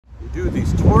do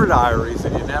these tour diaries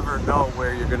and you never know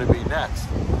where you're going to be next.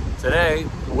 Today,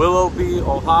 Willoughby,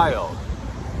 Ohio.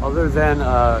 Other than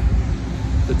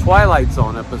the Twilight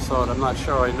Zone episode, I'm not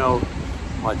sure I know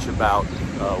much about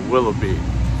Willoughby.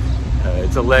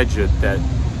 It's alleged that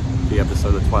the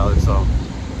episode of Twilight Zone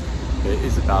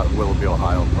is about Willoughby,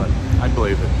 Ohio, but I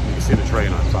believe it. You can see the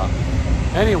train on top.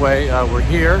 Anyway, we're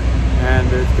here, and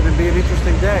it's going to be an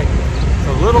interesting day. It's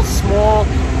a little small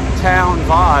town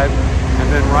vibe, and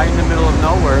then right in the middle of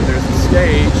nowhere, there's a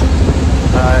stage,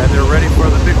 and they're ready for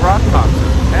the big rock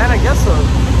concert, and I guess a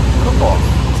cook-off.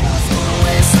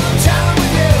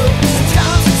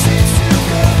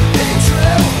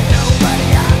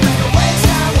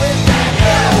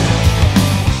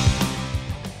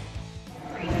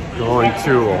 Going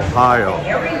to Ohio.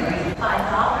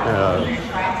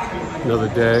 Another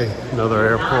day, another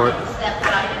airport.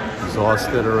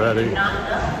 Exhausted already.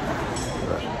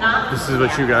 This is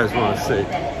what you guys want to see.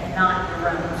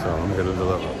 So I'm going to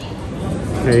deliver.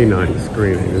 Canine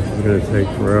screening. This is going to take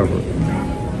forever.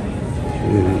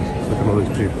 Jeez, look at all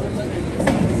these people.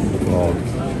 Dogs.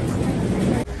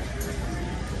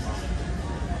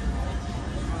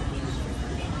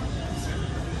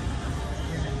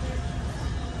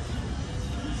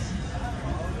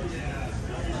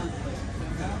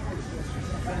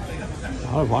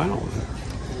 Oh, vinyl.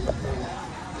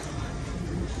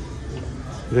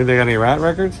 You think they got any Ratt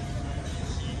records?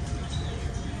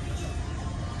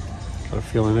 Got a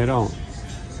feeling they don't.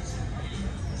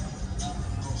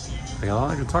 They got a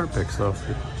lot of guitar picks though.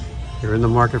 You're in the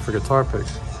market for guitar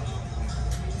picks.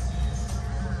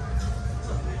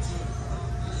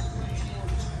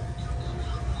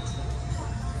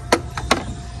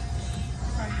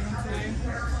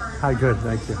 Hi, good,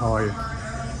 thank you. How are you?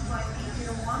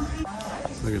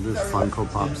 Look at this,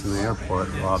 Funko Pops in the airport.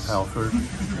 Rob Halford,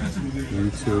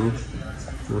 U2.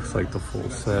 Looks like the full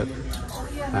set.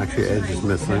 Actually, Edge is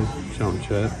missing. Jump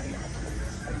Jet.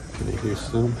 Kenny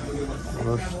Houston.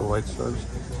 Rush, the White Stars.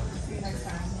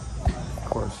 Of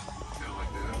course.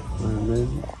 Iron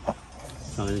Maiden.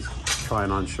 Johnny's trying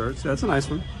on shirts. Yeah, that's a nice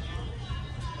one. I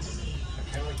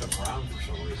kind of like the brown for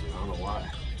some reason. I don't know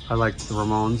why. I like the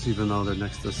Ramones, even though they're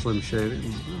next to Slim Shady.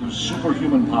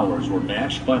 Superhuman powers were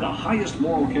matched by the highest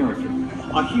moral character,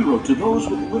 a hero to those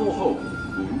with little hope,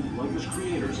 who, like his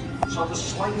creators, saw the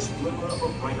slightest glimmer of a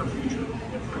brighter future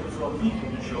and prayed for a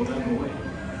beacon to show them the way.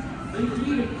 They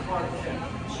created Clark Kent,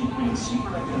 Superman's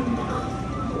secret identity on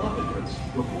Earth, beloved Prince,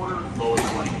 reporter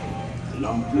Lois Lane.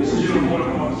 This is one of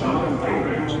our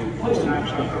programs.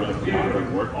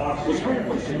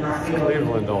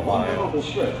 Cleveland, Ohio.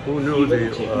 Who knew the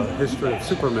history of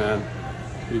Superman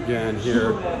began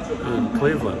here in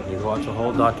Cleveland? You can watch a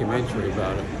whole documentary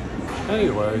about it.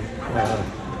 Anyway,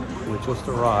 we just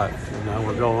arrived, and now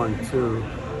we're going to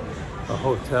a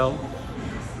hotel,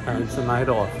 and it's a night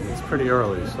off, and it's pretty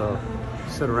early, so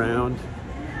sit around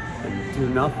and do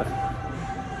nothing,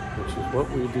 which is what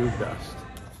we do best.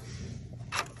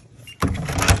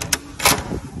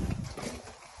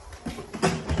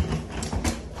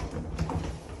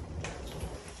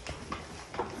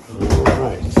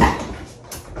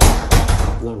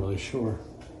 I'm not really sure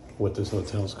what this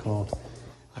hotel's called.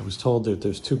 I was told that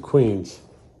there's two queens,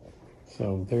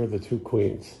 so they're the two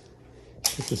queens.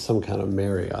 This is some kind of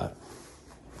Marriott.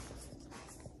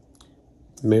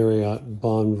 Marriott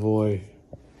Bonvoy.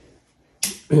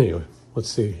 Anyway, let's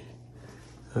see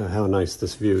how nice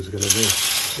this view is going to be.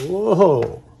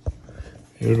 Whoa!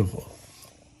 Beautiful.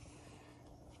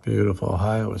 Beautiful.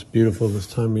 Ohio is beautiful this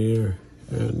time of year,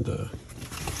 and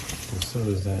so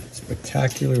is that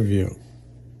spectacular view.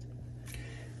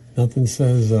 Nothing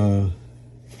says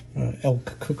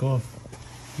elk cook-off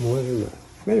more than that.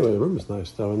 Anyway, the room is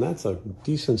nice though, and that's a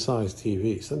decent-sized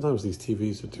TV. Sometimes these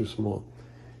TVs are too small.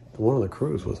 The one on the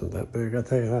cruise wasn't that big, I'll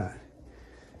tell you that.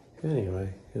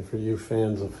 Anyway, and for you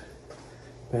fans of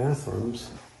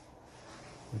bathrooms,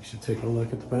 we should take a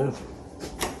look at the bathroom.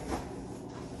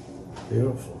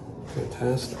 Beautiful,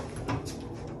 fantastic.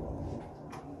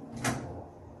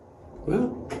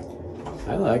 Well,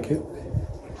 I like it.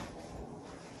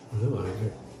 I like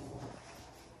it.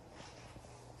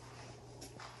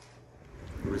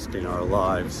 Risking our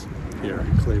lives here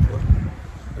in Cleveland.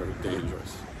 Very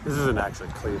dangerous. This isn't actually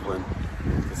Cleveland.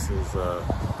 This is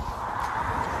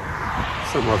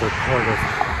some other part of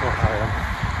Ohio.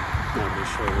 Not really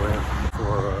sure where.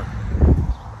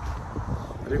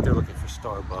 I think they're looking for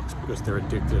Starbucks because they're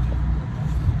addicted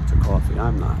to coffee.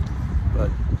 I'm not, but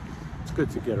it's good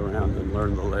to get around and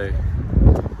learn the lay,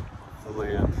 the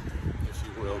land, if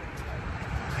you will.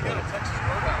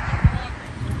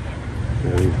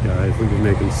 Yeah, these guys, we've been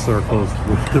making circles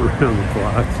around the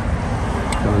block.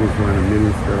 Johnny's wearing a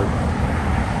mini skirt.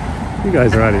 You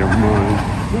guys are out of your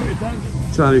mind. No, it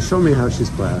doesn't. Johnny, show me how she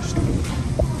splashed.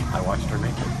 I watched her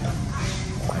make it.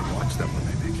 I watched them when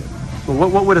they make it. Well,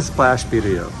 what would a splash be to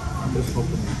you? I'm just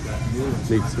hoping that new one's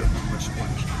Me not too. getting much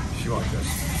splash. She wants this.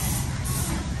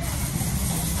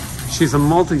 She's a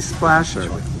multi-splasher.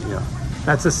 Yeah.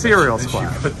 That's a serial Then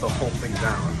splash. she put the whole thing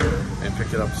down and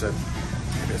picked it up and said,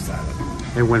 "This that."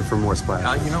 It went for more splash.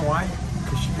 You know why?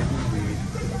 Because she didn't read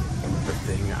the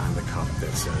thing on the cup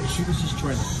that says She was just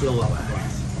trying to fill out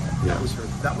glass. Yeah.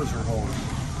 that was her whole.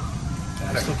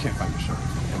 And I still can't find the shirt.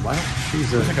 And why don't She's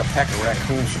there's like a pack of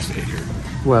raccoons just ate here.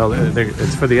 Well,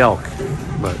 it's for the elk,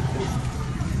 but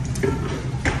If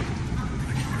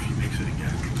she makes it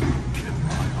again,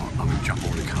 I'm gonna jump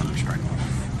over the counter and strike her.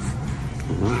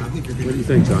 what do you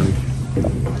think, Johnny?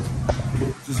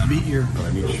 Just meet your But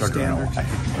I need sugar. standards. I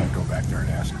can't go back there and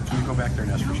ask. Can you go back there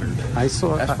and ask for sugar? I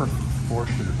saw Ask for 4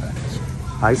 sugar packets.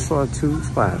 I saw 2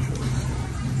 splashes.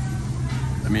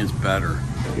 That means better.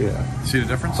 Yeah. See the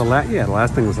difference? The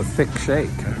last thing was a thick shake.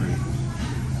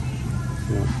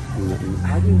 Yeah.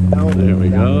 I didn't know There we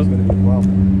that go. was gonna be well.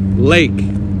 Lake.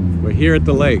 We're here at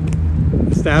the lake.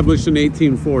 Established in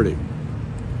 1840.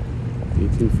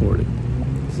 1840.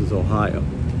 This is Ohio.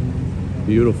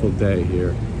 Beautiful day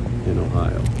here in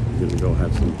Ohio. We're gonna go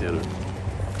have some dinner.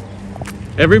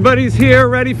 Everybody's here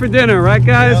ready for dinner, right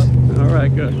guys? Yep. All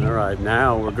right, good. All right,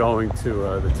 now we're going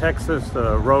to the Texas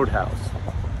Roadhouse.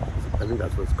 I think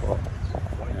that's what it's called.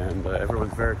 And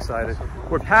everyone's very excited.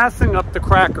 We're passing up the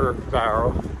Cracker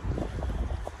Barrel.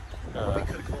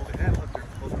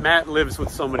 Matt lives with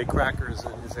so many crackers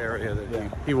in his area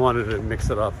that he wanted to mix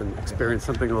it up and experience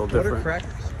something a little different. What are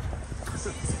crackers?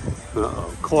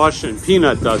 Uh-oh. Caution,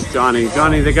 peanut dust, Johnny.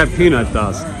 Johnny, they got peanut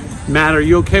dust. Matt, are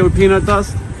you okay with peanut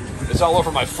dust? It's all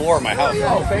over my floor in my house.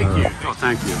 Oh, thank you. Oh,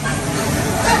 thank you.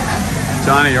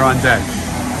 Johnny, you're on deck.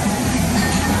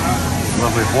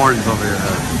 Lovely horns over your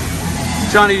head.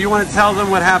 Johnny, you want to tell them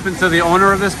what happened to the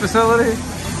owner of this facility?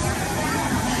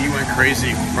 He went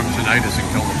crazy from tinnitus and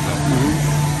killed himself.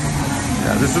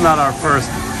 Yeah, this is not our first.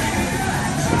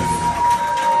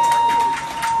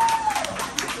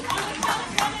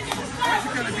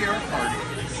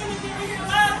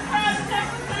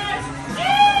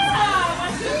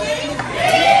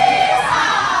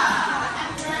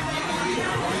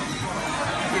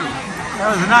 That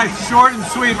was a nice, short and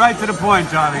sweet, right to the point,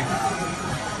 Johnny. I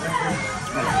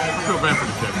feel bad for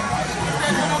the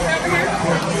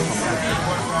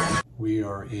kid. We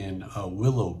are in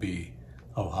Willoughby,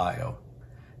 Ohio.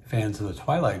 Fans of the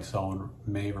Twilight Zone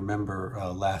may remember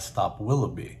Last Stop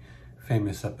Willoughby,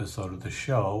 famous episode of the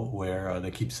show where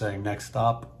they keep saying next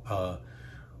stop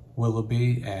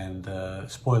Willoughby, and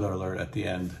spoiler alert at the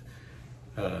end,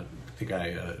 the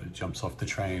guy jumps off the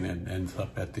train and ends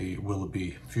up at the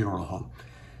Willoughby funeral home.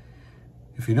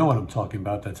 If you know what I'm talking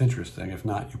about, that's interesting. If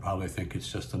not, you probably think it's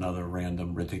just another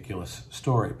random, ridiculous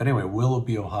story. But anyway,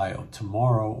 Willoughby, Ohio.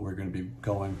 Tomorrow, we're going to be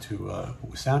going to,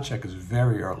 sound check is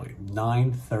very early,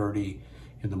 9:30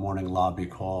 in the morning lobby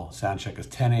call. Sound check is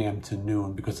 10 a.m. to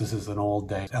noon because this is an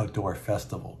all-day outdoor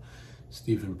festival.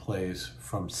 Stephen plays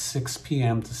from 6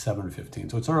 p.m. to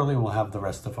 7:15. So it's early and we'll have the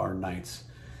rest of our nights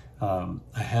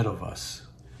ahead of us.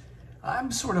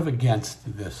 I'm sort of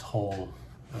against this whole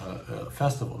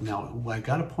festival. Now, I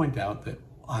got to point out that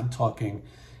I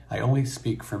only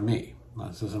speak for me.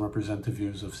 This doesn't represent the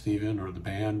views of Stephen or the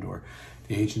band or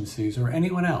the agencies or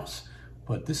anyone else.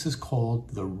 But this is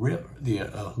called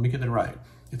let me get it right.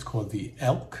 It's called the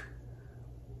Elk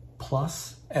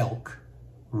plus Elk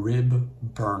Rib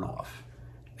Burn-Off.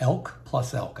 Elk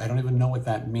plus elk. I don't even know what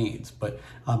that means, but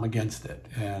I'm against it.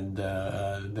 And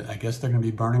I guess they're going to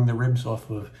be burning the ribs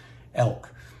off of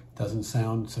elk. Doesn't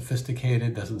sound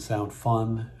sophisticated, doesn't sound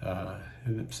fun.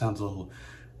 It sounds a little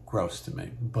gross to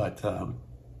me. But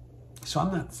so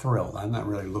I'm not thrilled. I'm not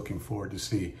really looking forward to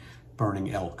see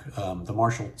burning elk. The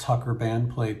Marshall Tucker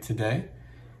Band played today,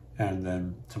 and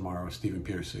then tomorrow Stephen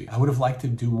Pearcy. I would have liked to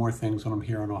do more things when I'm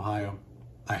here in Ohio.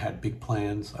 I had big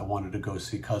plans. I wanted to go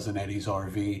see Cousin Eddie's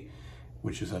RV,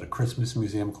 which is at a Christmas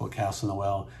museum called Castle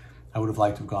Noel. I would have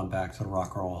liked to have gone back to the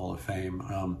Rock and Roll Hall of Fame.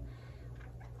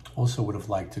 Also would have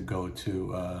liked to go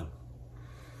to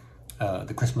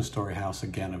the Christmas Story House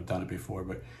again. I've done it before,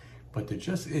 but there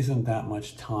just isn't that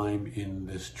much time in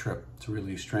this trip. It's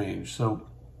really strange. So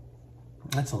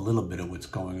that's a little bit of what's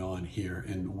going on here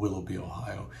in Willoughby,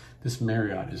 Ohio. This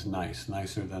Marriott is nice,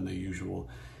 nicer than the usual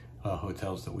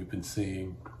hotels that we've been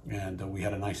seeing. And we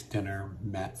had a nice dinner.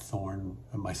 Matt Thorne,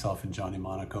 myself and Johnny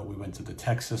Monaco, we went to the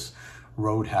Texas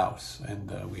Roadhouse,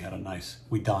 and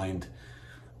we dined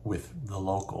with the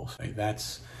locals.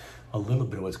 That's a little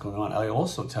bit of what's going on. I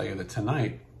also tell you that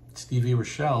tonight, Stevie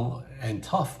Rochelle and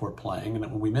Tough were playing, and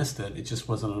when we missed it, it just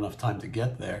wasn't enough time to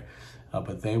get there.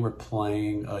 But they were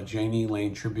playing Janie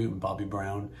Lane tribute and Bobby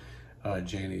Brown,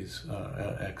 Janie's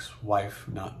ex-wife,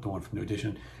 not the one from New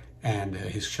Edition, and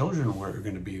his children were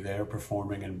going to be there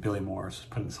performing, and Billy Morris was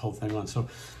putting this whole thing on. So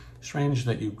strange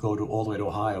that you go all the way to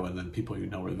Ohio and then people you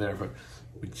know were there, but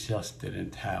we just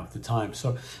didn't have the time.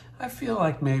 So I feel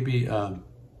like maybe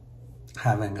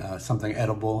having something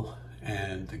edible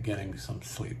and getting some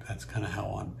sleep. That's kind of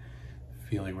how I'm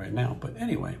feeling right now. But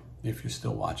anyway, if you're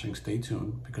still watching, stay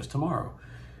tuned, because tomorrow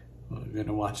we're going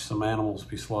to watch some animals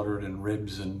be slaughtered and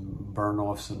ribs and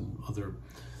burn-offs and other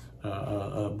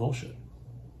bullshit.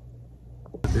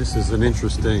 This is an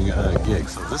interesting gig.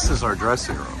 So this is our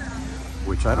dressing room,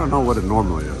 which I don't know what it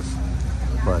normally is.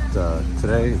 But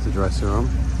today it's a dressing room,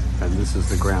 and this is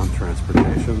the ground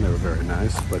transportation. They were very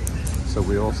nice, but so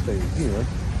we all stayed here.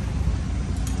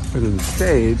 And then the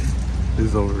stage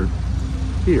is over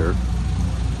here,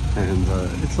 and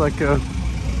it's like a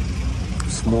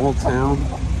small town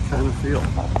kind of feel.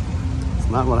 It's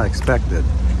not what I expected.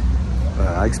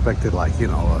 I expected, like, you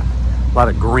know, a lot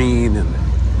of green and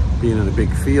being in a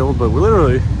big field, but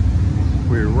we're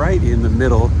right in the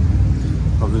middle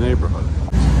of the neighborhood.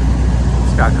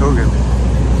 Scott Coogan,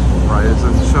 rise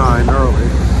and shine early.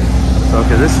 So,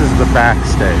 okay, this is the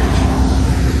backstage.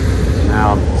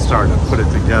 Now I'm starting to put it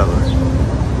together.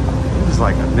 This is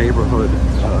like a neighborhood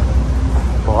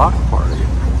block party.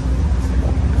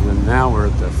 And then now we're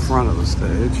at the front of the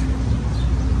stage.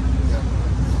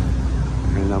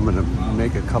 And I'm gonna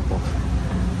make a couple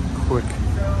quick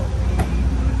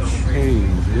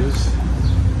changes.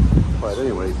 But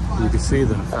anyway, you can see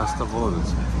the festival, and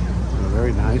it's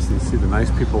very nice. You see the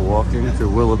nice people walking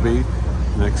through Willoughby.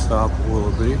 Next stop,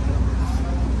 Willoughby.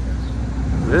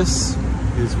 This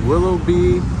is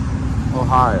Willoughby,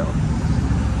 Ohio.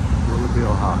 Willoughby,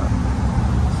 Ohio.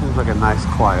 Seems like a nice,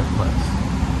 quiet place.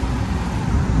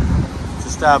 It's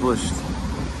established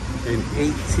in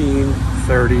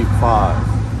 1835.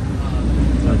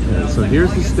 Okay, so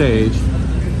here's the stage,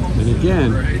 and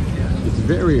again, it's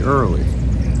very early.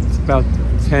 It's about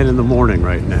 10 in the morning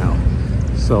right now.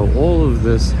 So all of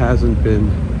this hasn't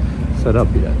been set up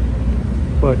yet.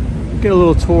 But get a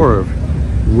little tour of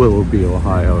Willoughby,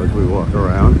 Ohio as we walk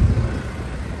around.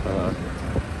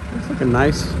 It's like a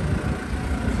nice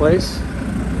place.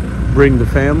 Bring the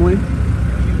family.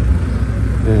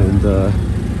 And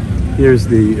here's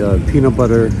the peanut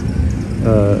butter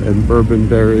and bourbon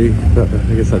berry.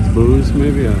 I guess that's booze,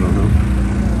 maybe? I don't know.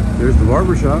 Here's the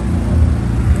barbershop.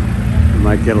 You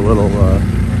might get a little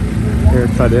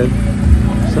haircut in.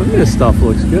 Some of this stuff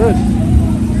looks good.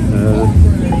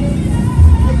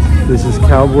 This is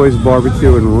Cowboys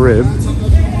Barbecue and Rib.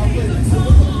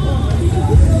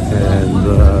 And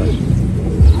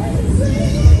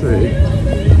let's see.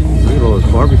 Look at all this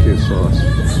barbecue sauce.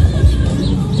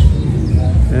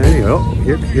 And anyway, oh,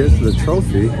 here's the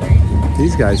trophy.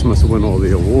 These guys must win all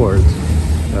the awards.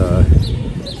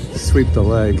 Sweep the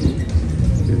leg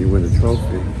and you win a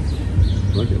trophy.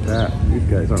 Look at that. These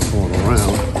guys aren't going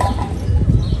around.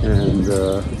 And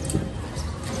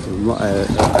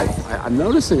I'm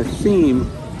noticing a theme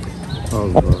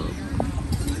of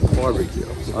barbecue, a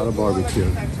lot of barbecue,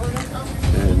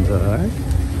 and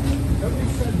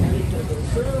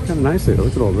kind of nice.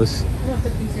 Look at all this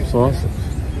sausage.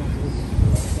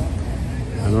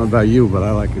 I don't know about you, but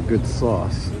I like a good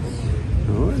sauce.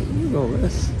 Oh, look at all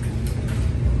this.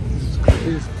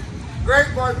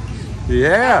 Great barbecue.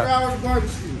 Yeah. Hours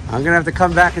barbecue. I'm gonna have to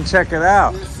come back and check it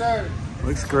out. Yes, sir.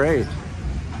 Looks great.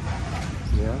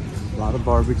 Yeah, a lot of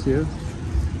barbecue.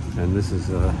 And this is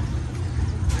the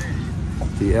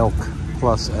elk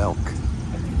plus elk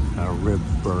rib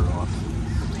burn off.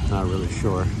 Not really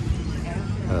sure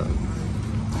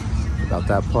about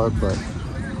that part, but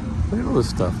look at all this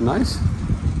stuff. Nice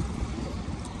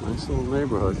little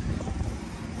neighborhood.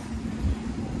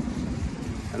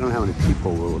 I don't know how many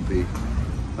people will it be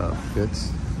fits,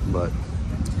 but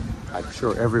I'm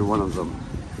sure every one of them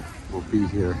will be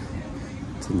here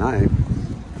tonight.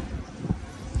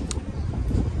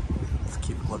 Let's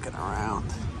keep looking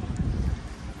around.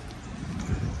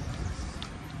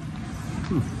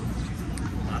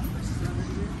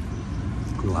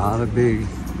 A lot of big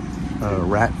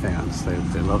Ratt fans.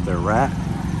 They love their Ratt.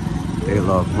 They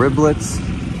love riblets,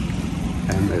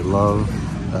 and they love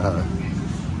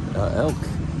elk.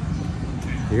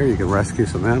 Here you can rescue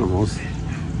some animals.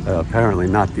 Apparently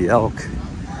not the elk,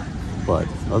 but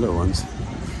other ones.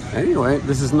 Anyway,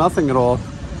 this is nothing at all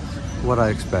what I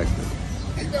expected.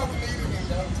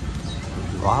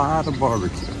 A lot of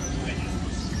barbecue.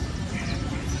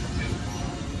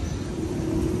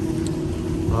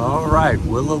 All right,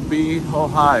 Willoughby,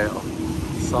 Ohio.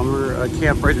 Summer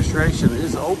camp registration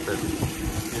is open,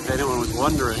 if anyone was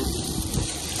wondering.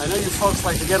 I know you folks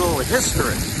like to get a little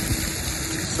history,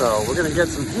 so we're gonna get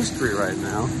some history right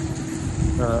now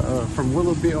from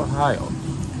Willoughby, Ohio.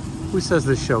 Who says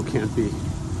this show can't be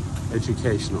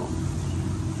educational?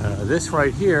 This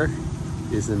right here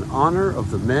is in honor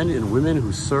of the men and women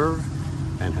who serve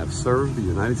and have served the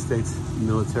United States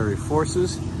military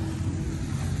forces.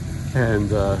 And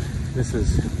this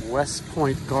is West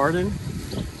Point Garden.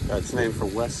 That's named for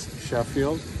West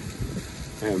Sheffield.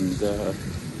 And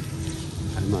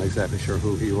I'm not exactly sure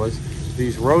who he was.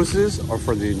 These roses are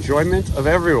for the enjoyment of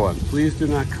everyone. Please do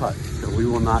not cut. So we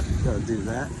will not do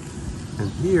that.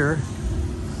 And here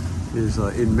is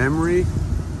in memory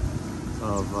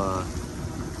of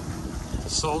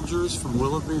soldiers from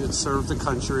Willoughby that served the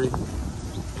country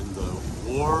in the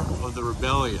War of the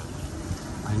Rebellion,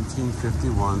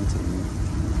 1951 to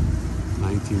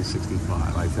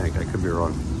 1965, I think. I could be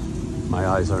wrong. My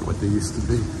eyes aren't what they used to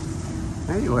be.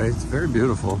 Anyway, it's very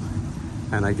beautiful.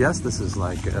 And I guess this is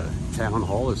like a town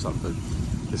hall or something.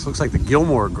 This looks like the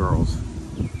Gilmore Girls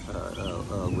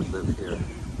would live here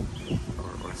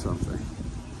or something.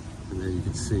 And there you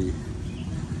can see,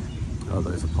 oh,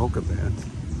 there's a polka band.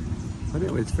 But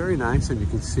anyway, it's very nice, and you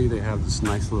can see they have this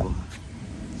nice little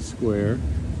square.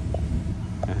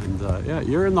 And yeah,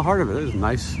 you're in the heart of it. There's a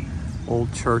nice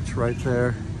old church right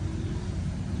there.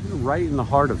 You're right in the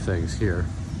heart of things here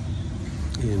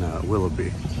in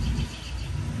Willoughby.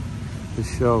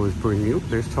 This show is bringing you,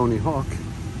 there's Tony Hawk.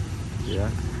 Yeah,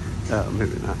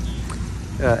 maybe not.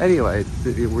 Anyway,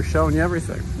 we're showing you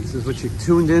everything. This is what you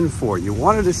tuned in for. You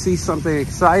wanted to see something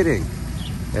exciting,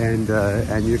 and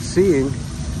you're seeing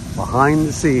behind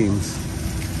the scenes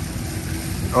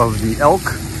of the elk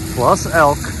plus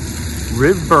elk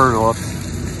rib burn-off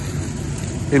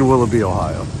in Willoughby,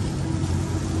 Ohio.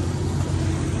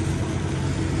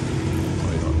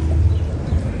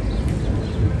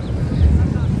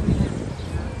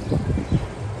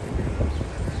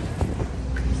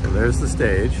 So there's the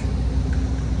stage,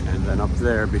 and then up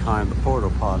there behind the porta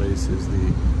potties is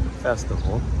the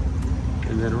festival.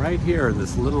 And then right here in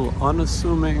this little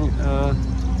unassuming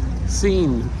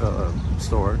scene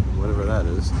store, whatever that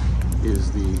is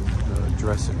the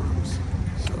dressing rooms.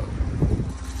 So,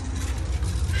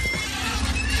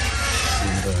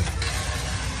 in the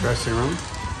dressing room,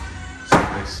 some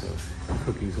nice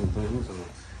cookies and things, and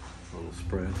a little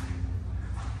spread.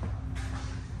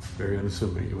 Very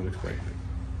unassuming, you would expect it.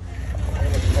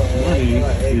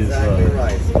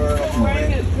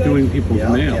 Money is doing people's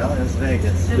mail.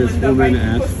 This woman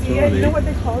asked Johnny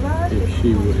if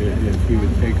he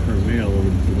would take her mail over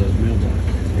to the mailbox.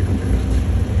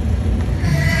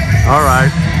 All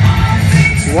right,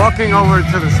 walking over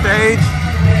to the stage,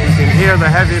 you can hear the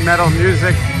heavy metal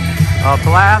music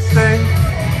blasting.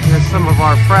 There's some of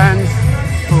our friends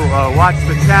who watch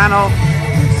the channel.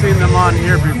 You've seen them on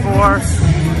here before.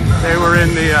 They were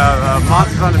in the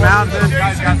Monsters on the Mountain.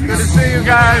 Good to see you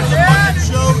guys. Fucking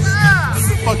shows.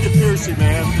 This is fucking Pearcy,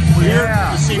 man. We're here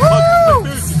to see fucking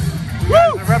Pearcy.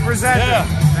 The representative. Yeah.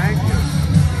 Thank you.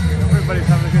 Everybody's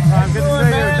having a good time. Good to see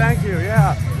you. Thank you.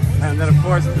 Yeah. And then, of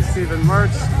course, the Stephen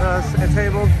merch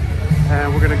table.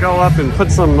 And we're going to go up and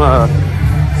put some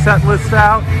set lists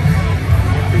out.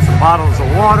 And some bottles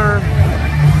of water.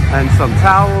 And some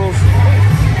towels.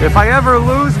 If I ever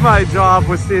lose my job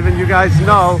with Stephen, you guys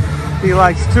know he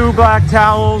likes 2 black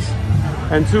towels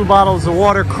and 2 bottles of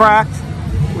water cracked,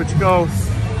 which go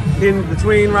in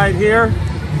between right here.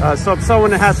 So if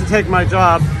someone has to take my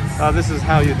job, this is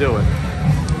how you do it.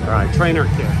 All right, trainer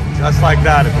kit, just like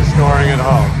that if you're storing at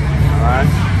home. All right,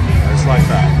 just like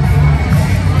that.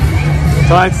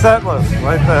 Tonight's set list,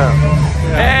 right there.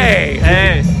 Yeah.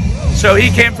 Hey. So he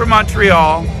came from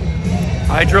Montreal.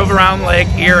 I drove around Lake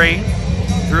Erie,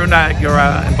 through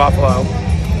Niagara and Buffalo.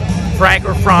 Frank,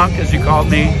 or Frank, as you called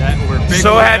me.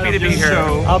 So happy to be here.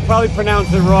 I'll probably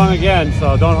pronounce it wrong again,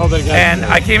 so don't hold it against And me.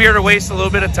 I came here to waste a little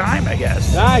bit of time, I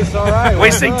guess. Nice, all right.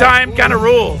 Wasting time kind of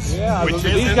rules. Yeah, Which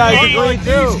these guys agree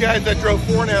too. These guys that drove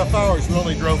 4.5 hours, we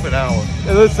only drove an hour.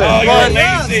 Hey, listen, Oh, you're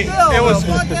lazy. It was,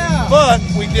 but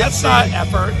we did That's not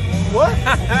effort. What?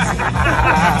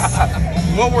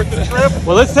 What worth the trip?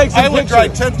 well, let's take some I would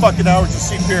pictures. drive 10 fucking hours to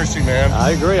see Pearcy, man.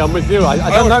 I agree, I'm with you. would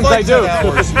Sometimes fly I do. 10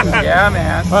 hours. Yeah,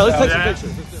 man. All right, let's take some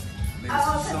pictures.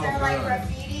 Oh, so they're like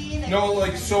graffiti? No,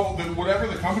 like, so whatever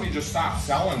the company just stopped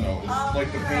selling though is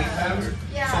like the paint pens.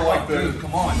 Yeah. So like the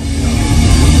Come on.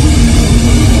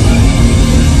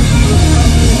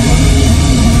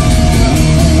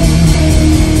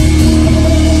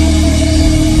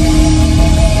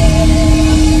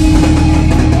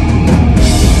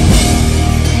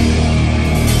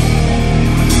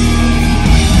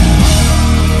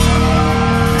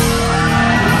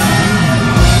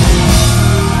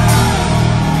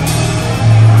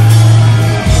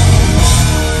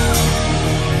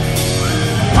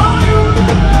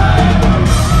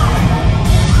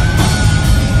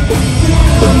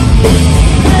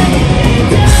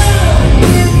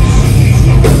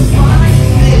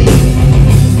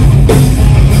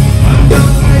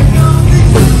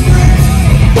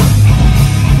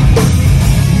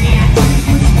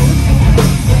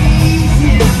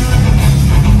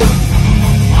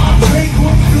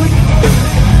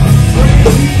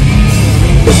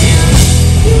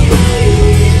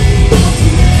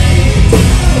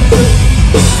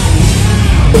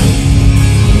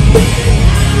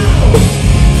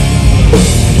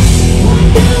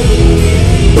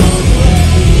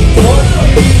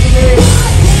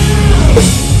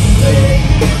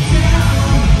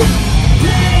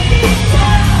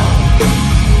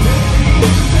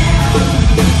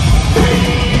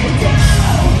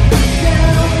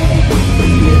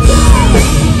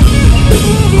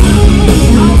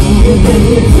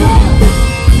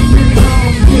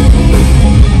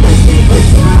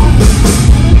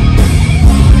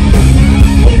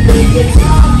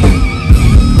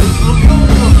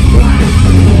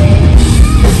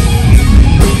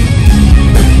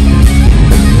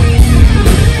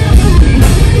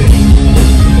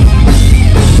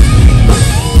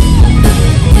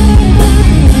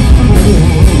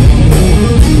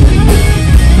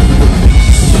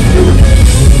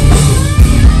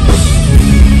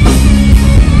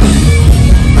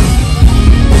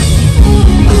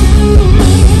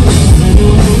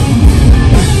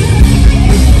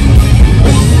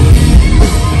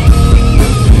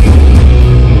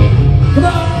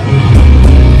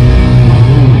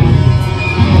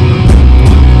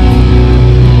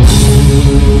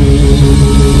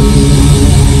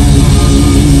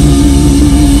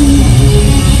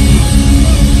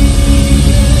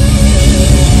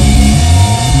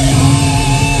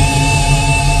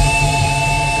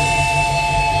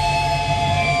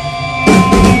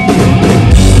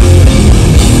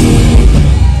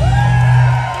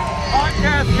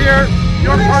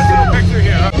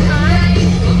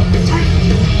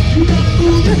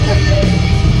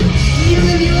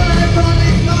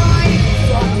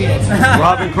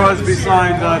 Robin Crosby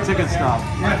signed ticket stop.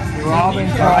 Robin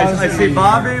I see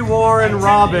Bobby, Warren,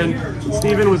 Robin.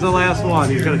 Stephen was the last one.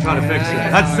 He's going to try to fix it.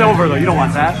 That's silver, though. You don't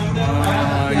want that.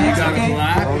 You got a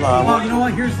black? Hold on. Oh, you know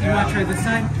what? Here's, you want to try this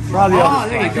side? Probably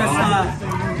There you go.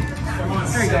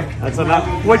 That's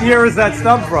enough. What year is that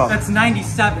stub from? That's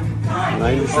 97.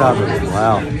 97.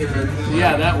 Wow.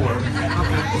 Yeah, that worked.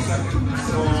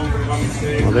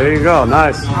 Well, there you go.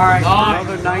 Nice. All right.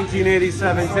 Another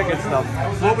 1987 ticket stub.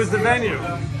 What was the venue?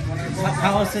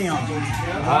 Coliseum.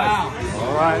 Wow.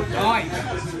 All right.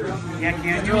 Yeah,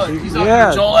 can't do it. He's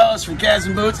Yeah. Joel Ellis from Cats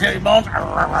and Boots, Heavy Bones.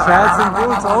 Cats and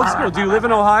Boots, old school. Do you live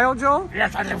in Ohio, Joel?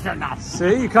 Yes, I live here now.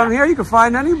 See, you come here, you can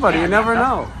find anybody. You never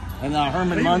know. And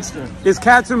Herman Munster. Is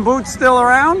Cats and Boots still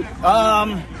around?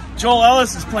 Joel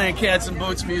Ellis is playing Cats and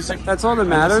Boots music. That's all that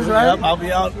matters, right? Yep,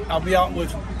 I'll be out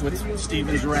with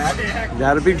Stephen's Ratt.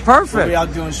 That'd be We'll perfect. be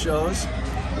out doing shows.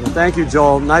 Well, thank you,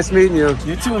 Joel. Nice meeting you.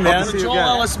 You too, man. Hope to see you again.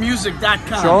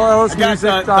 JoelEllisMusic.com.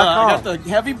 JoelEllisMusic.com. I got the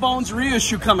Heavy Bones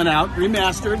reissue coming out,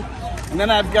 remastered. And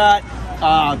then I've got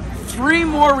 3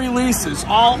 more releases,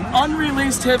 all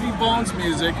unreleased Heavy Bones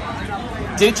music,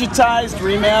 digitized,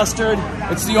 remastered.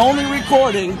 It's the only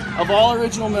recording of all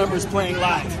original members playing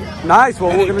live. Nice.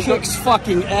 Well, And we're it going to kicks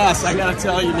fucking ass, I gotta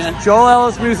tell you, man.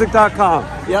 JoelEllisMusic.com.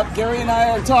 Yep, Gary and I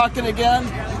are talking again,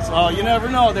 so you never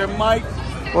know. There might.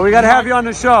 Well, we got to have you on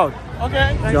the show.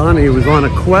 Okay. Johnny was on a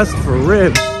quest for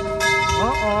ribs.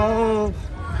 Uh-oh.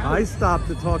 I stopped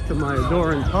to talk to my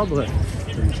adore in public.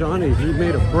 And Johnny, he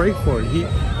made a break for it.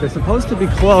 They're supposed to be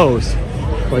closed,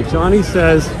 but Johnny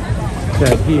says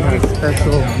that he has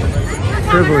special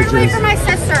privileges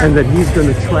and that he's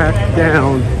going to track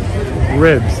down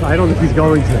ribs. I don't think he's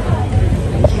going to.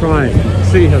 He's trying. You can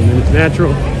see him in his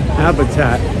natural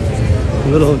habitat.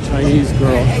 Little Chinese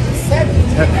girl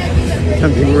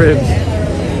tempting ribs.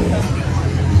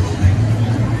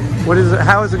 What is it?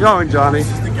 How is it going, Johnny?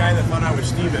 This is the guy that thought I was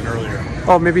Steven earlier.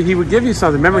 Oh, maybe he would give you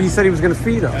something. Remember, he said he was going to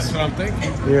feed us. That's what I'm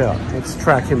thinking. Yeah, let's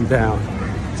track him down.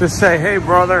 Just say, hey,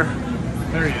 brother.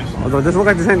 There he is. Although it doesn't look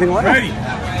like there's anything left. Ready.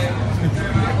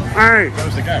 Hey, That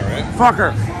was the guy, right?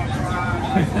 fucker.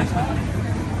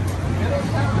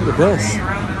 Look at this.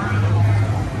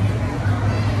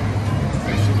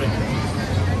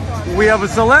 We have a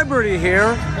celebrity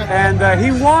here, and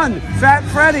he won Fat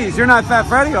Freddy's. You're not Fat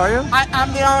Freddy, are you?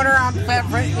 I'm the owner. I'm Fat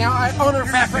Freddy. You know, I'm owner of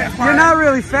Fat Freddy. You're not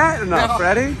really fat enough, No.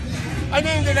 Freddy. I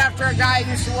named it after a guy I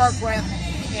used to work with,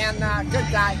 and good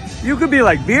guy. You could be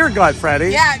like Beer Gut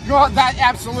Freddy. Yeah, well, that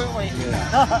absolutely.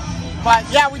 But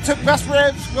yeah, we took best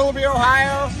ribs, Willoughby,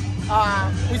 Ohio.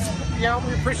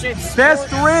 We appreciate the support. Best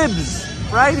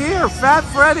ribs, right here, Fat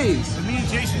Freddy's. Me and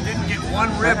Jason didn't get one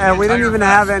rib. And we didn't even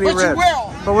have any But you ribs. will.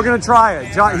 But we're gonna try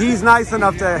it. He's nice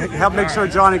enough to help make sure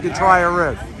Johnny can try a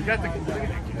rib.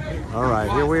 All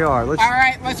right, here we are. All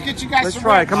right, let's get you guys Let's some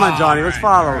try it. ribs. Come on, Johnny. Let's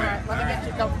follow All him. right, let me get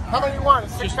you a couple. How many you want?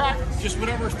 6 pack? Just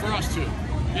whatever's for us too.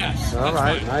 Yes. All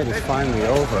right, night is finally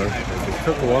over. It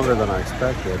took longer than I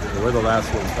expected. We're the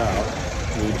last ones out.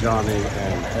 Me, Johnny,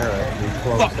 and Eric. We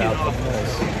closed out the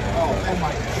place. Oh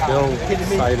my God. Still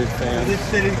excited fans.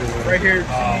 sitting right here, you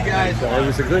guys. It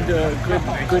was a good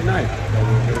night.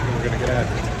 We're gonna get at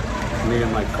it. Me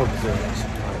and my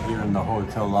cookzills here in the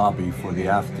hotel lobby for the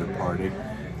after party.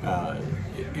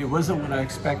 It wasn't what I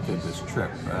expected. This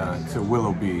trip to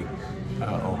Willoughby,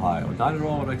 Ohio. Not at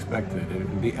all what I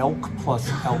expected. The elk plus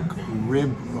elk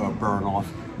rib burn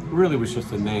off really was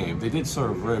just a name. They did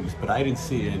serve ribs, but I didn't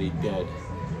see any dead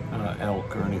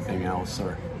elk or anything else,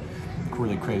 or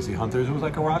really crazy hunters. It was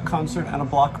like a rock concert and a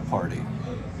block party.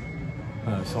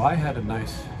 So I had a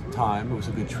nice time. It was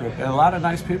a good trip and a lot of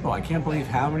nice people. I can't believe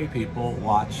how many people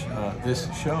watch this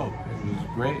show. It was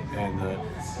great, and a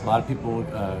lot of people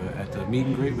at the meet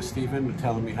and greet with Stephen were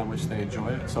telling me how much they enjoy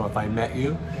it. So if I met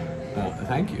you,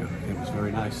 thank you. It was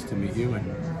very nice to meet you,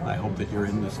 and I hope that you're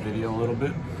in this video a little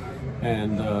bit.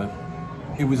 And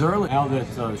it was early. Now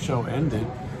that the show ended,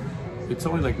 it's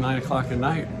only like 9 o'clock at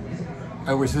night.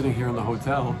 And we're sitting here in the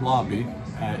hotel lobby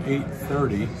at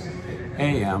 8:30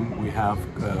 a.m. We have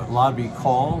a lobby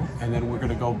call, and then we're going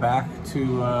to go back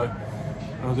to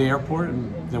the airport,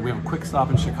 and then we have a quick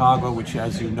stop in Chicago, which,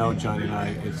 as you know, Johnny and I,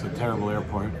 it's a terrible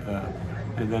airport.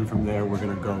 And then from there, we're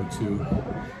going to go to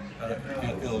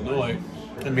Illinois.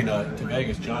 To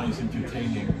Vegas. Johnny's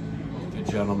entertaining the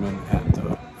gentleman at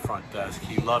the front desk.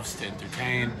 He loves to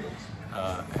entertain.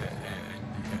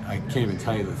 I can't even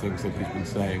tell you the things that he's been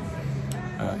saying.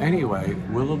 Anyway,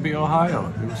 Willoughby,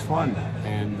 Ohio. It was fun,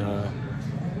 and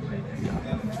yeah.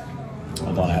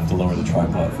 Although I have to lower the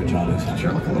tripod for Johnny's. Does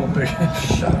your chair look a little big?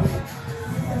 Shut up.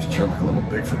 Does your chair look a little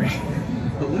big for me?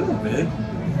 A little bit.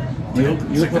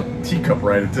 You look like a teacup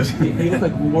right at this. You look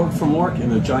like Mork from Mork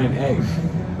in a giant egg.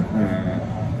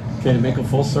 Can you make a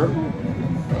full circle?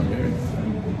 Okay.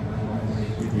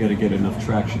 You got to get enough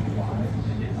traction.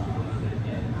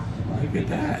 Look at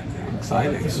that.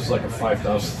 Exciting. This is like a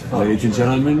 5,000. Ladies and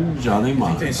gentlemen, Johnny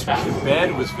Mott. The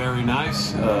bed was very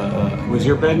nice. Was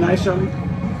your bed nice, Johnny?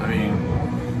 I mean,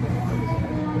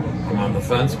 I'm on the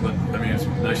fence, but I mean, it's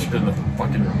nicer than the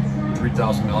fucking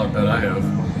 $3,000 bed I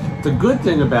have. The good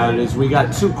thing about it is we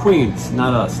got 2 queens,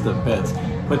 not us, the beds.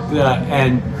 But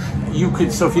and you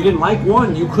could, so if you didn't like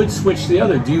one, you could switch the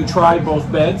other. Do you try both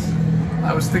beds?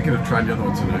 I was thinking of trying the other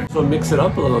one today. So mix it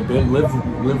up a little bit, live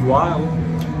wild.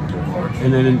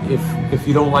 And then if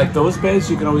you don't like those beds,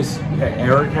 you can always,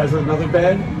 Eric has another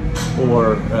bed,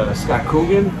 or Scott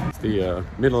Coogan. It's the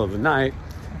middle of the night,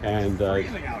 and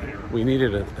we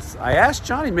needed I asked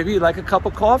Johnny, maybe he'd like a cup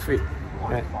of coffee.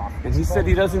 And he said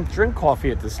he doesn't drink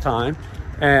coffee at this time.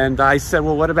 And I said,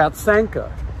 well, what about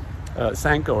Sanka?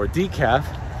 Sanka or decaf.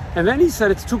 And then he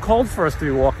said, it's too cold for us to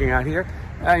be walking out here.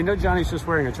 I know Johnny's just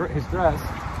wearing his dress,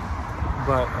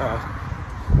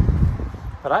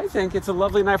 but I think it's a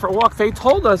lovely night for a walk. They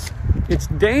told us it's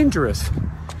dangerous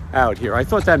out here. I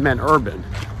thought that meant urban,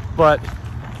 but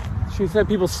she said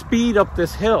people speed up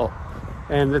this hill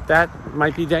and that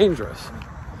might be dangerous.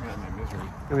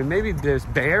 I mean, maybe there's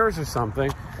bears or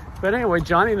something. But anyway,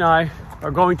 Johnny and I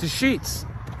are going to Sheets,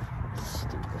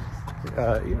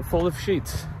 full of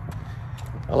sheets.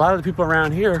 A lot of the people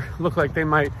around here look like they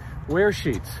might wear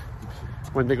sheets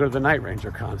when they go to the Night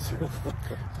Ranger concert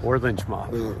or Lynch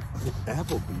Mob.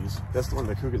 Applebee's. That's the one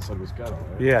that Coogan said was ghetto,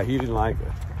 right? Yeah, he didn't like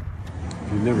it.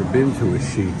 If you've never been to a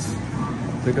Sheets,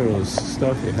 look at all this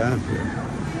stuff you have here.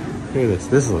 Look at this.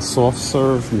 This is a soft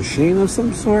serve machine of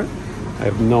some sort. I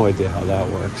have no idea how that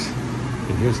works.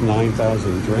 And here's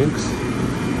 9,000 drinks.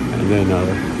 And then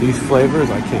these flavors,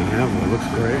 I can't have them. It looks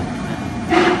great.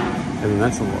 And then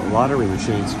that's a lottery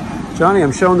machines. Johnny,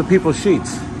 I'm showing the people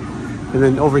Sheets. And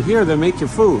then over here, they make you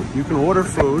food. You can order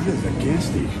food. It's a gas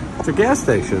station. It's a gas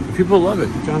station. People love it.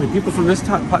 Johnny, people from this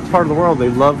part of the world, they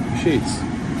love Sheets.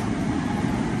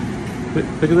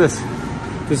 Look at this.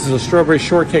 This is a strawberry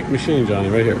shortcake machine, Johnny,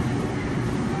 right here.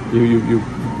 You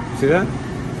see that?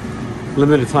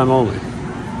 Limited time only.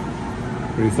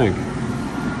 What do you think?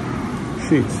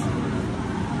 Sheets.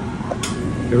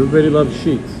 Everybody loves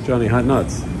Sheets. Johnny, hot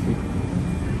nuts.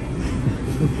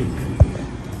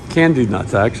 Candy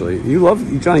nuts, actually.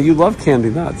 Johnny, you love candy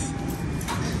nuts.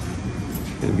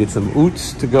 And get some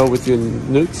oots to go with your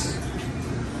newts.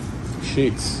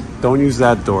 Sheets. Don't use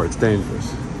that door, it's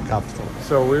dangerous. Cops told us.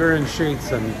 So we were in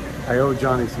Sheets, and I owe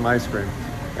Johnny some ice cream.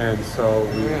 And so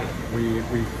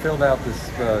we filled out this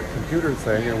computer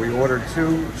thing, and we ordered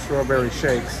 2 strawberry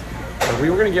shakes. And we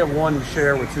were going to get 1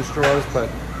 share with 2 straws, but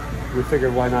we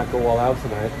figured why not go all out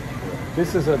tonight.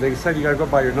 This is they said you got to go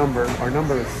by your number. Our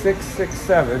number is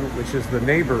 667, which is the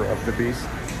neighbor of the beast.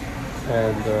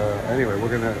 And anyway, we're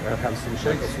going to have some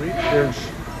shakes here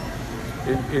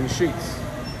in Sheets.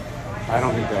 I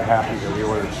don't think they're happy that we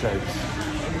ordered shakes.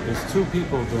 There's 2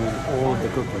 people doing all of the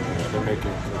cooking here. They're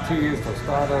making tortillas,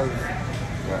 tostadas,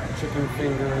 chicken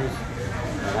fingers,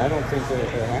 and I don't think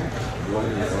they're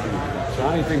happy.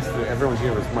 Johnny thinks that everyone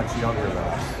here is much younger than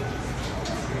us.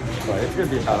 But it's going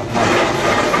to be about a month.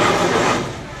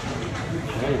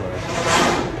 Anyway,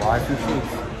 live from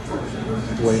Sheets.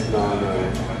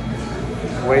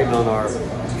 Waiting on our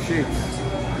sheets.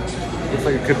 Looks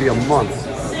like it could be a month.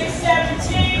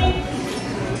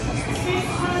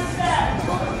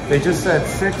 617. They just said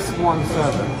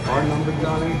 617. Our number,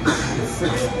 Johnny, is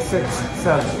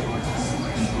 667.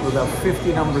 We're about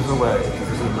 50 numbers away.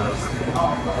 This is America.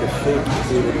 It's big,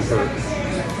 big for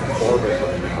orbit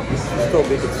right now. Still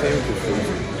big at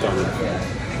sandwiches, Johnny.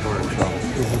 We're in trouble.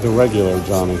 This is the regular,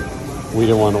 Johnny. We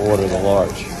didn't want to order the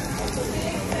large.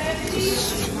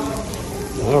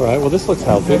 All right. Well, this looks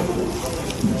healthy.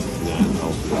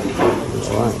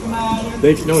 All right.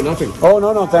 Thank you. No, nothing. Oh,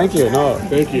 no, thank you. No,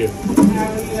 thank you.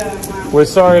 We're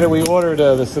sorry that we ordered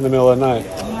this in the middle of the night.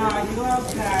 No, you're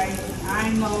okay. I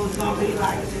know it's going to be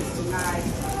like this tonight.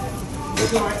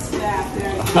 Short staff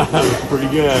there. That's pretty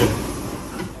good.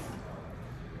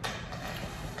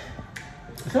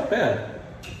 It's not bad.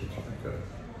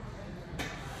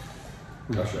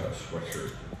 Gosh, yeah,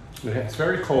 sweatshirt. It's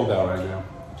very cold out right now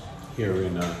here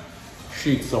in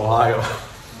Sheets, Ohio.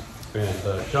 And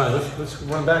Johnny, let's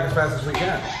run back as fast as we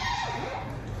can.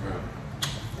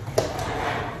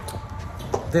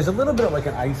 There's a little bit of like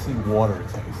an icy water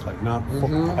taste, like not.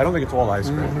 I don't think it's all ice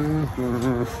cream. All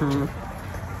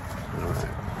right.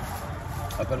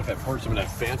 I bet if I poured some of that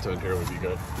Fanta in here, it would be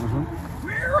good.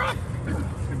 Where up?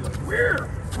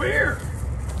 Where?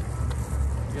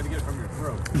 You gotta get it from your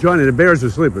throat. Johnny, the bears are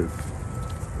sleeping.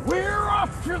 We're up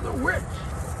to the witch.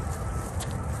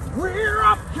 We're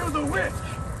up to the witch.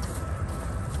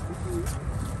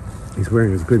 He's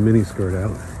wearing his good mini skirt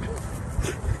out.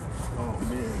 Oh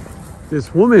man.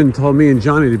 This woman told me and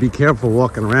Johnny to be careful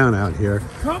walking around out here.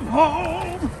 Come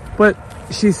home. But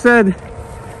she said,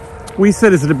 we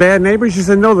said, is it a bad neighbor? She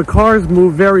said, no, the cars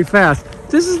move very fast.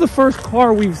 This is the first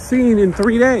car we've seen in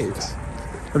 3 days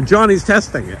of Johnny's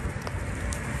testing it.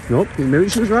 Nope, maybe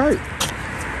she was right.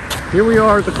 Here we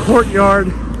are at the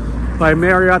Courtyard by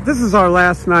Marriott. This is our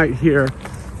last night here.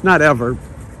 Not ever,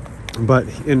 but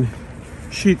in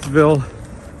Sheetsville,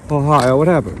 Ohio. What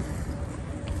happened?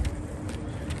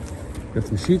 Got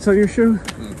some sheets on your shoe?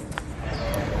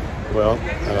 Well,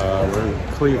 we're in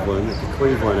Cleveland, at the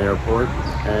Cleveland airport,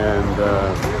 and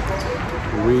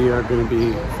we are going to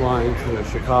be flying to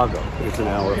Chicago. It's an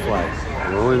hour flight.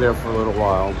 We're only there for a little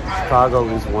while. Chicago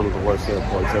is one of the worst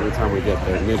airports. Every time we get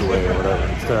there, Midway or whatever,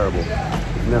 it's terrible.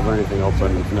 There's never anything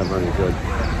open. It's never any good.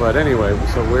 But anyway,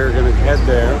 so we're going to head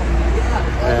there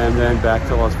and then back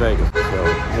to Las Vegas. So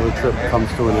the trip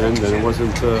comes to an end, and it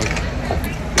wasn't so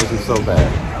bad.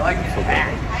 I like it. So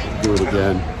bad. Do it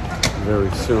again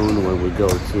very soon when we go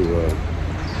to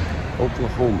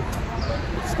Oklahoma.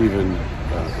 Stephen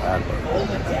Adler.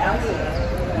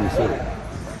 You see it.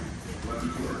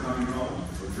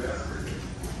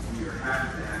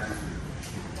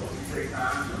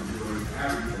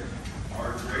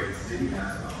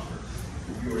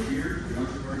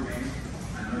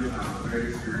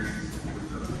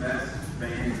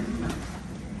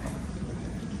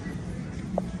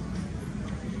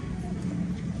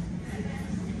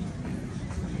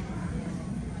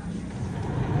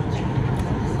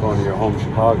 Going to your home,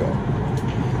 Chicago.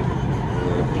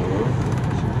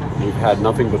 We've had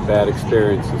nothing but bad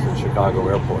experiences at Chicago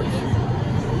airports.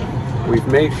 We've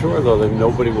made sure, though, that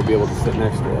nobody will be able to sit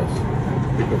next to us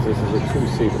because this is a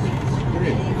two-seater.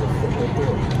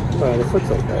 The foot's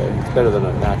okay. It's better than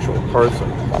an actual person.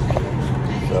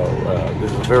 So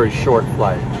this is a very short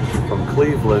flight from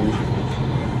Cleveland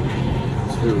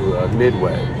to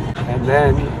Midway, and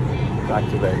then back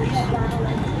to Vegas.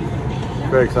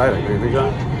 Very exciting. Anything,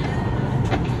 John?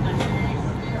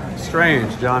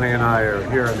 Strange. Johnny and I are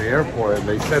here in the airport, and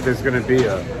they said there's going to be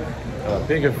a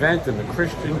big event in the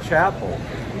Christian chapel.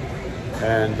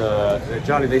 And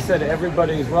Johnny, they said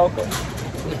everybody's welcome.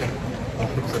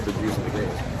 Except the Jews in the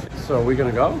gate. So are we going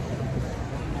to go?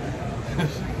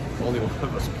 Only one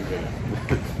of us can get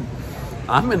it.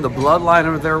 I'm in the bloodline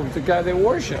of the guy they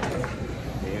worship.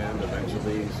 And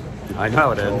eventually, I know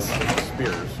how it ends.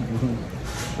 Spears.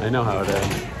 I know how it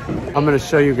ends. I'm going to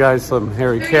show you guys some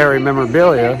Harry Carey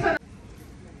memorabilia.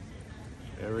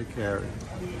 Harry Carey.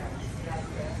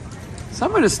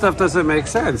 Some of this stuff doesn't make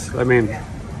sense. I mean,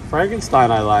 Frankenstein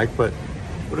I like, but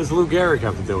what does Lou Gehrig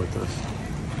have to do with this?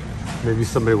 Maybe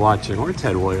somebody watching, or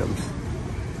Ted Williams.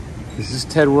 Is this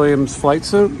Ted Williams' flight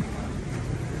suit?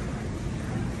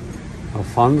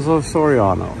 Alfonso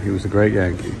Soriano. He was a great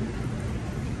Yankee.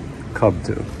 Cub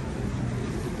too.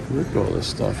 Look at all this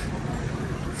stuff.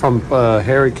 From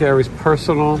Harry Carey's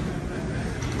personal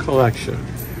collection.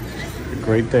 A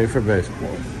great day for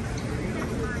baseball.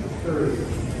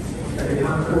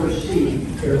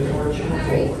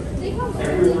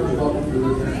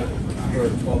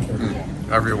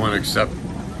 Everyone except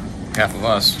half of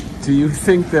us. Do you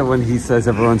think that when he says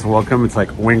everyone's welcome, it's like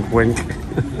wink, wink?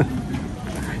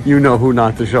 You know who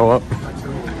not to show up?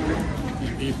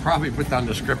 He probably put down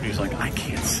the script and he's like, I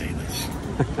can't say this.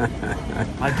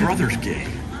 My brother's gay.